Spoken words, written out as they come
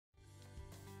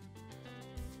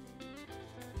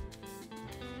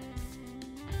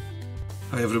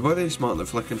Hi everybody, it's Martyn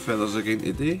Flicking Feathers again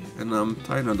today, and I'm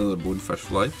tying another bonefish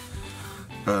fly.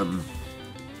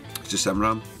 It's a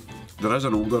Simram. There is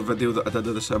an older video that I did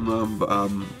of the Simram, but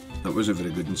it wasn't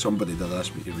very good and somebody did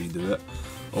ask me to redo it.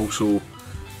 Also,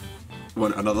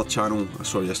 another channel I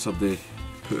saw yesterday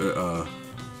put out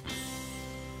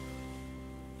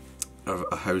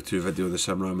a how-to video of the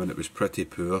Simram, and it was pretty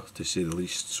poor to say the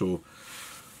least, so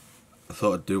I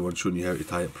thought I'd do one showing you how to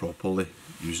tie it properly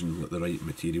using the right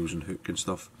materials and hook and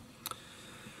stuff.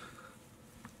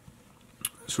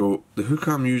 So the hook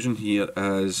I'm using here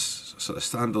is sort of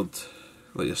standard,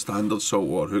 like your standard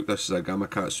saltwater hook. This is a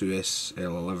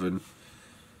Gamakatsu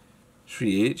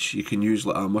SL11-3H. You can use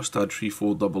like a Mustad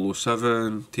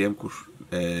 34007, Temco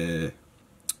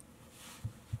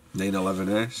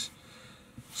 911S,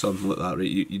 something like that, right?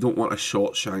 You don't want a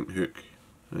short shank hook,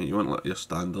 right? You want like your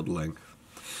standard length.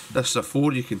 This is a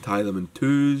 4, you can tie them in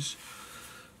 2s.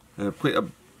 Quite a,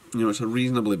 it's a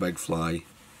reasonably big fly.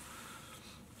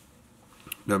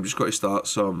 Now I'm just going to start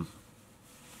some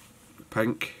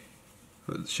pink,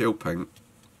 shell pink,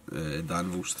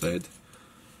 Danville's thread,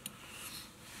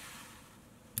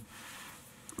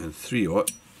 and 3/0.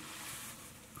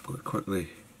 I'm going to quickly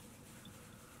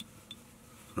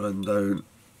run down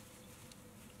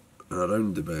and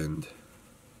around the bend,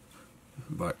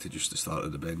 back to just the start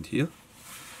of the bend here.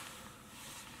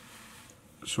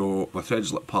 So my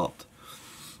thread's like part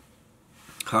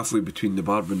halfway between the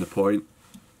barb and the point,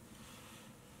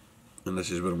 and this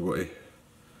is where I'm going to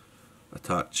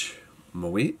attach my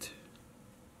weight,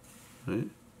 right?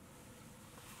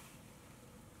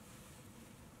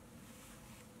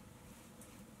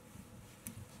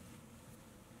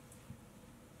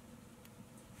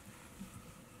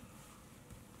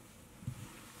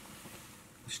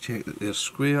 Let's check that they're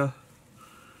square.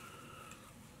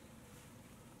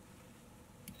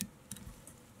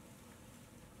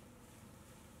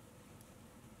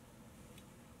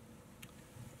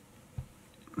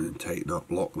 And tighten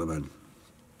up, lock them in.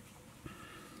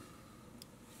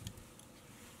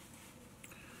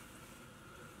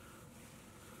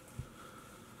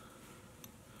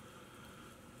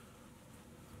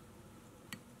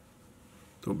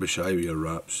 Don't be shy with your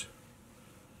wraps.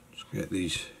 Just get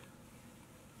these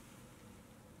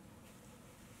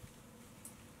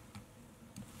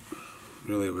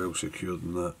really well secured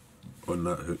in that, on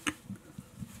that hook.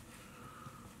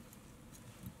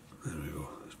 There we go,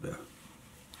 that's better.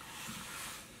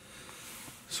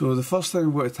 So the first thing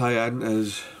I'm going to tie in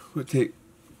is I'm going to take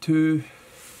 2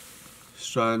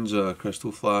 strands of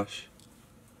crystal flash,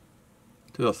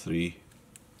 2 or 3.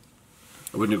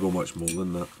 I wouldn't go much more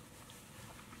than that.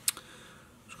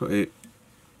 Just got to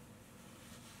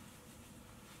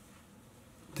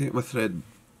take my thread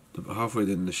about halfway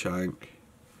down the shank,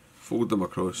 fold them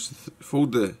across,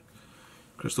 fold the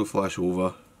crystal flash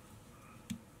over,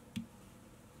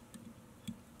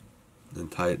 and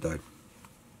tie it down.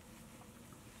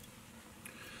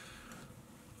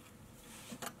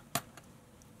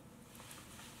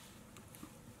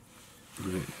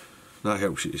 Right. That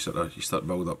helps you to start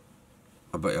build up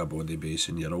a bit of a body base,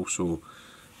 and you're also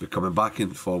coming back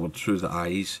and forward through the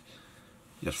eyes.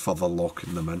 You're further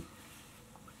locking them in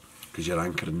because you're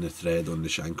anchoring the thread on the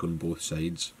shank on both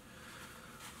sides.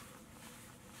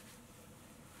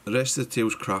 The rest of the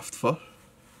tail's craft fur.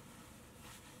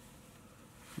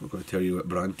 I'm not going to tell you what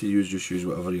brand to use, just use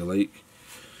whatever you like.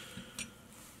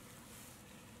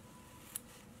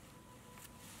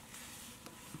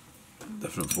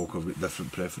 Different folk have got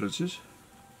different preferences.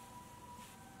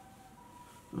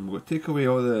 I'm going to take away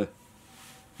all the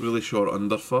really short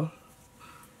under fur.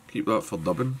 Keep that for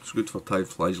dubbing. It's good for tying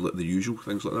flies like the usual,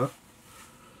 things like that.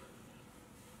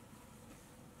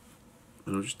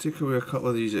 And I'll just take away a couple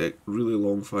of these really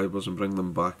long fibres and bring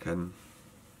them back in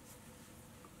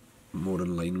more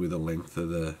in line with the length of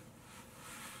the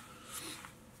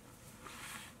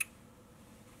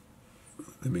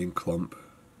main clump.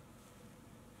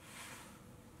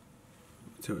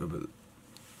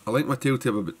 I like my tail to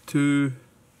have about 2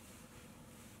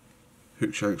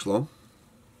 hook shanks long.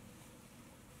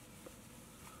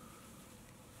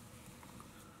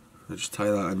 I just tie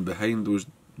that in behind those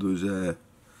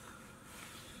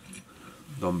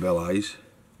dumbbell eyes.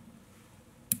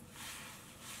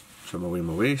 Trim away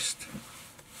my waist.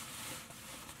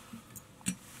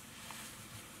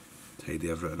 Tidy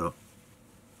everything up.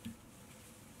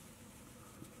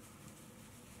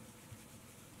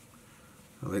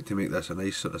 I like to make this a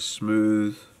nice sort of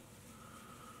smooth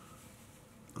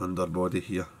underbody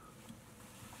here.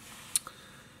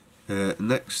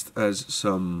 Next is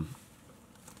some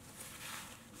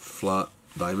flat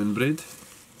diamond braid.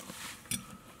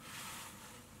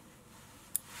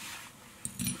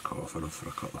 cut off enough for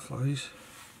a couple of flies.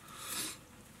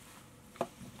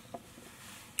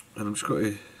 And I'm just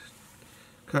going to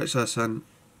catch this in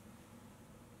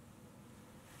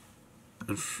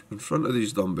front of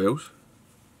these dumbbells,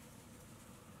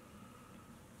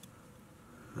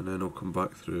 and then I'll come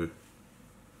back through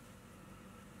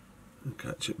and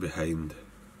catch it behind.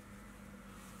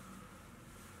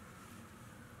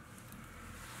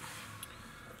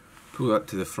 Pull that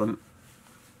to the front,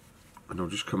 and I'll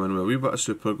just come in with a wee bit of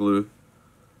super glue.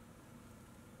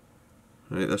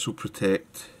 Right, this will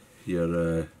protect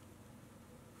your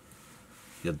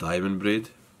diamond braid.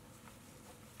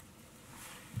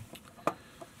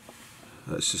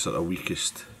 That's the sort of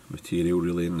weakest material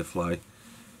really in the fly.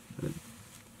 And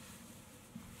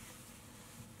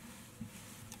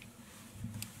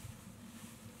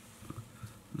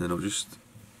then I'll just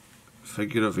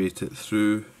figure of eight it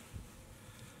through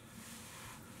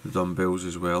the dumbbells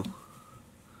as well.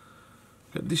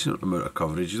 Get a decent amount of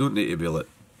coverage. You don't need to be like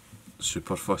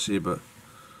super fussy, but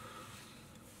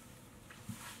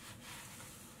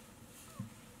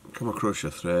come across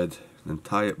your thread and then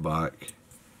tie it back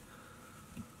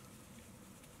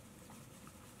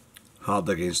hard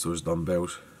against those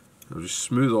dumbbells. I'll just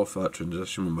smooth off that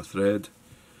transition with my thread.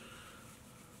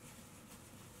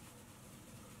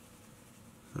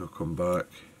 I'll come back.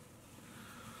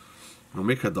 I'll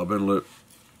make a dubbing loop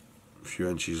a few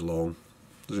inches long,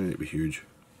 doesn't need to be huge.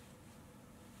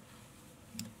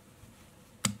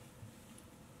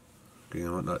 Okay, I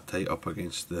want that tight up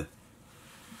against the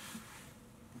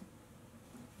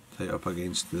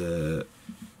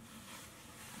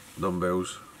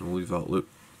dumbbells. I'll leave that loop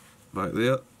back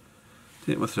there.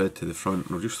 Take my thread to the front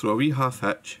and I'll just throw a wee half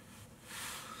hitch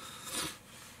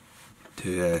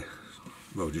to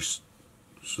well, just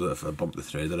so that if I bump the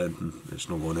thread or anything, it's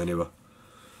not going anywhere.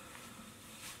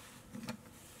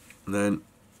 And then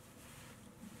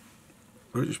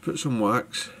I'll just put some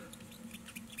wax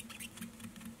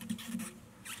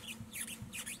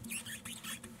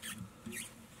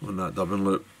on that dubbing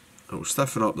loop. It'll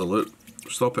stiffen up the loop,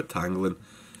 stop it tangling,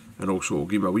 and also it'll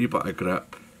give me a wee bit of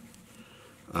grip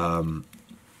when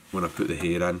I put the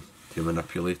hair in to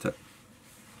manipulate it.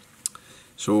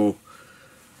 So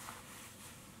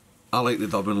I like the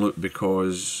dubbing loop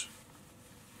because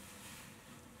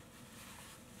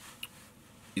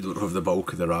you don't have the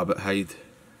bulk of the rabbit hide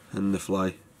in the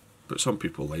fly, but some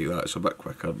people like that. It's a bit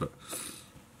quicker, but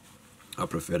I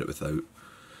prefer it without.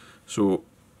 So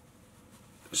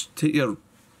just take your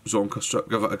Zonker strip,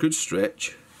 give it a good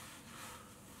stretch,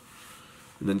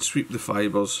 and then sweep the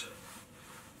fibres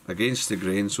against the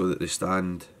grain so that they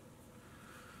stand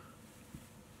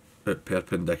at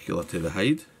perpendicular to the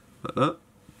hide, like that.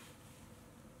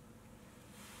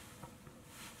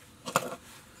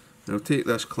 And I'll take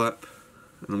this clip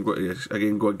and I'm going to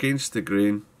again go against the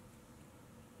grain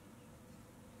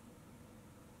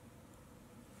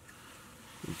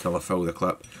until I fill the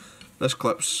clip. This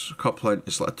clip's a couple of,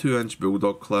 it's like a 2-inch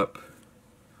bulldog clip.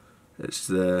 It's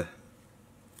the,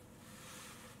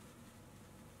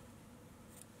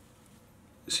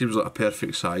 it seems like a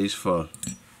perfect size for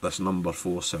this number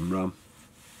 4 Simram.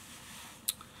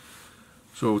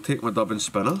 So I'll take my dubbing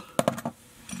spinner,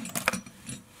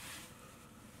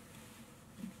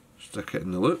 stick it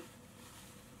in the loop,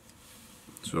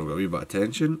 so I've got a wee bit of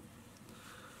tension.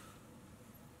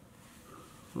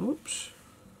 Oops.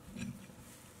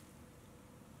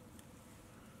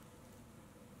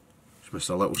 Just missed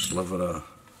a little sliver of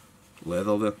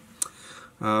leather there.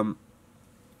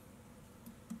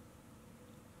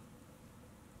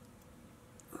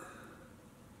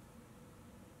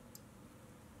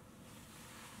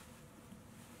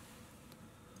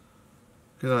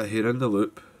 Get that hair in the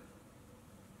loop.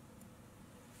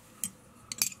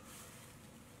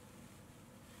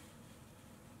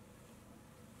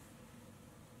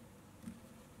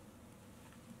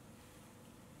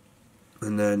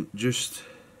 And then just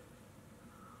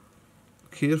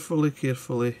carefully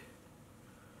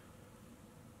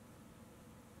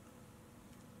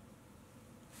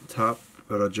tap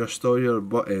or adjust all your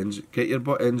butt ends. Get your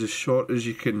butt ends as short as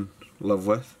you can live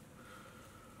with.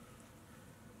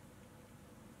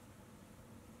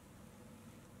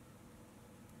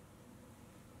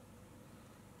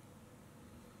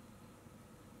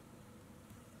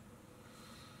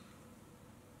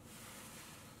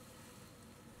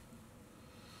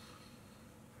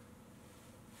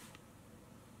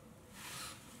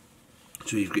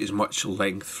 So you've got as much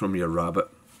length from your rabbit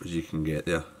as you can get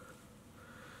there.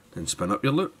 Then spin up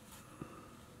your loop.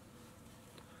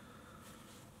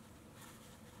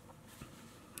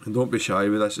 And don't be shy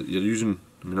with this. I'm using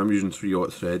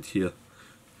 3/0 thread here.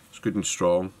 It's good and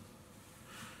strong.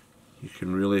 you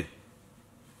can really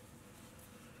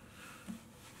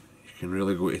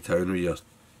go to town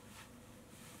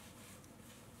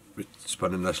with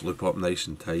spinning this loop up nice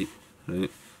and tight,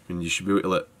 right? I mean, you should be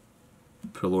able to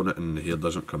pull on it and the hair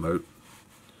doesn't come out.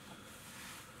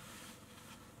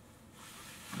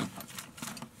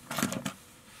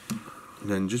 And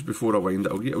then just before I wind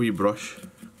it, I'll get a wee brush.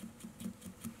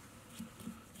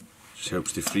 Just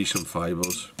helps to free some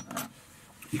fibres.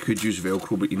 You could use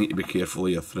Velcro, but you need to be careful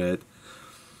of your thread.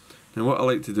 Now what I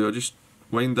like to do, I just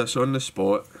wind this on the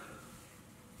spot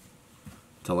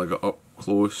till I get up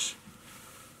close.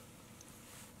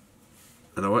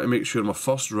 And I want to make sure my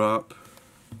first wrap,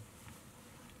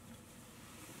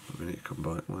 we need to come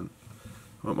back one.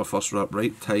 I want my first wrap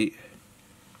right tight.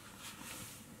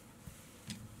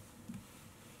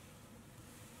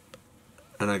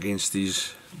 And against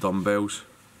these dumbbells,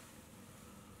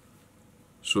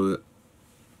 so that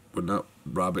when that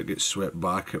rabbit gets swept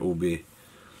back, it will be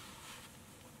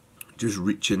just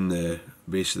reaching the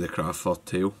base of the craft fur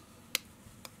tail.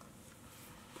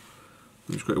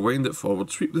 I'm just going to wind it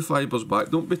forward, sweep the fibres back.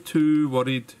 Don't be too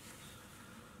worried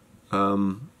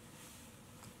about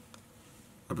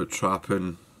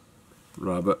trapping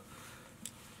rabbit.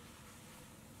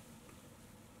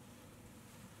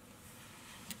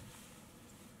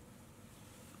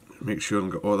 Make sure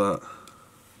and get all that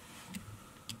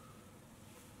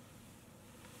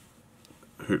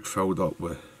hook filled up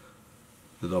with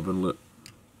the dubbing loop.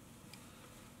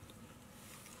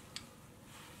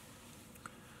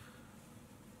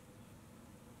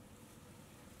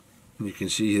 And you can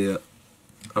see here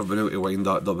I've been able to wind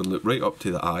that dubbing loop right up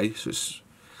to the eye, so it's,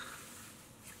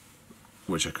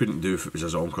 which I couldn't do if it was a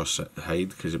Zonker hide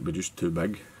because it'd be just too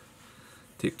big.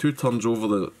 Take 2 turns over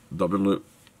the dubbing loop,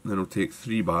 then I'll take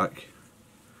 3 back.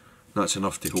 That's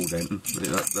enough to hold anything.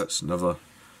 Right, that's never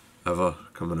ever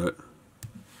coming out.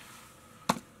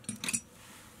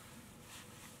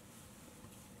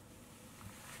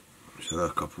 So there are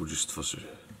a couple just for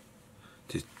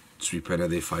to sweep any of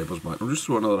the fibres back. I'll just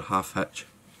throw another half hitch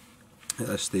at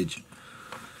this stage.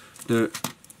 Now,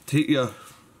 you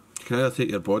can either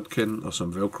take your bodkin or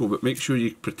some Velcro, but make sure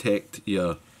you protect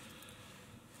your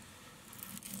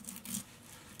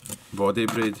body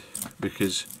braid,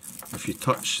 because if you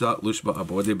touch that loose bit of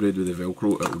body braid with the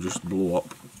Velcro, it will just blow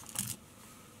up.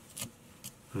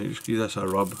 Right, just give this a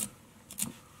rub.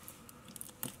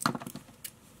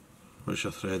 What's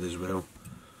your thread as well?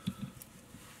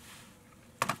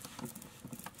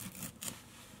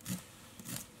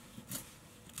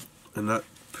 And that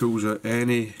pulls out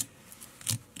any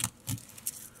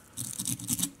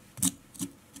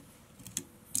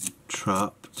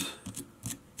trapped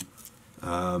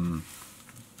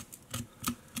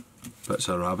bits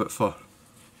of rabbit fur.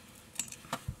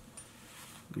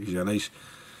 Gives you a nice,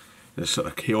 this sort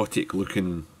of chaotic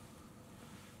looking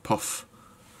puff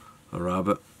of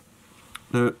rabbit.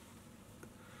 Now,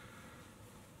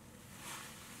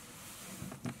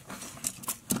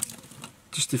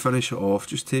 just to finish it off,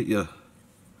 just take your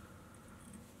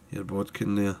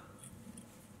bodkin there.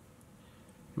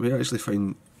 You may actually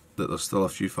find that there's still a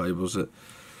few fibres that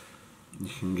you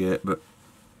can get, but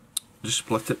just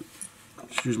split it.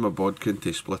 Just use my bodkin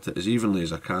to split it as evenly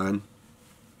as I can.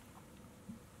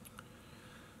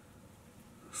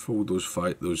 Fold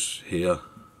those hair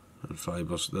and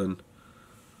fibres down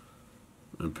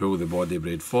and pull the body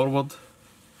braid forward.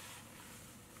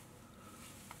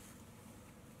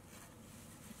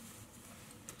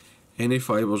 Any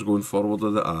fibres going forward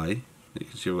of the eye, you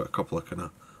can see I've got a couple of kind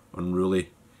of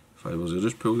unruly fibres, you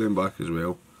just pull them back as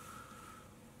well.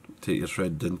 Take your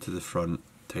thread down to the front,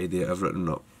 tidy everything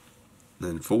up,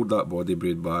 then fold that body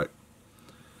braid back,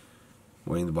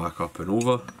 wind back up and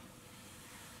over.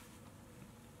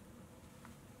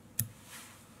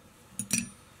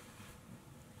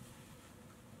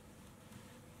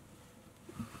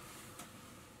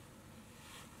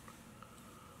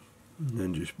 And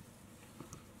then just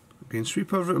again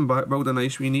sweep everything back, build a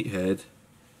nice wee neat head.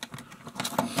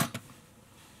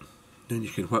 Then you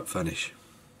can whip finish.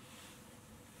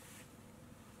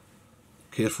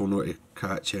 Careful not to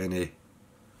catch any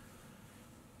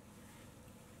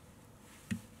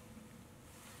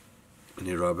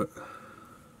rabbit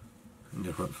in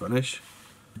your whip finish.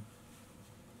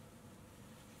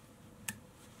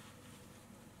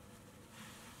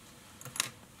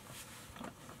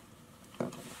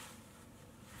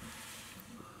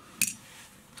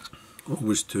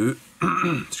 Always two,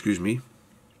 excuse me.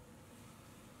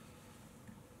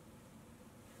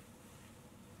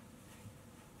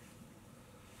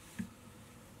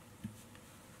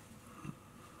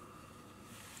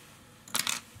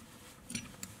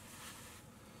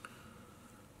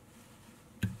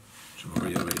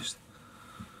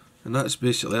 And that's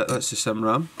basically it, that's the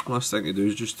Simram. Last thing to do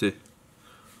is just to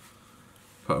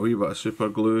put a wee bit of super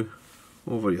glue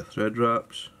over your thread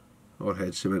wraps, or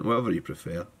head cement, whatever you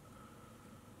prefer.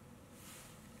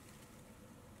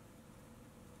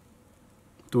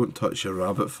 Don't touch your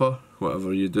rabbit fur,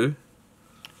 whatever you do.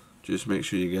 Just make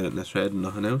sure you get it in the thread and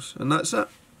nothing else. And that's it.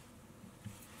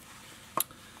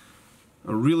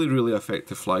 A really, really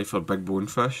effective fly for big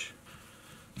bonefish.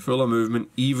 Full of movement,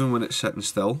 even when it's sitting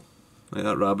still. Like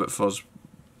that rabbit fur's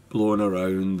blowing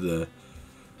around, the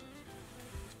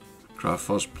craft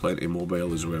fur's plenty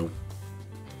mobile as well.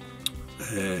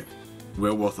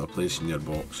 Well worth a place in your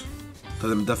box. To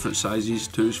them different sizes,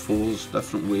 2s, 4s,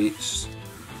 different weights.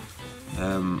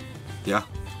 Yeah,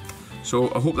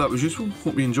 so I hope that was useful,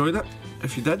 hope you enjoyed it.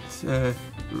 If you did,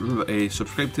 remember to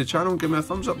subscribe to the channel and give me a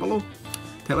thumbs up below.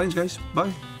 Take lines guys,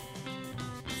 bye.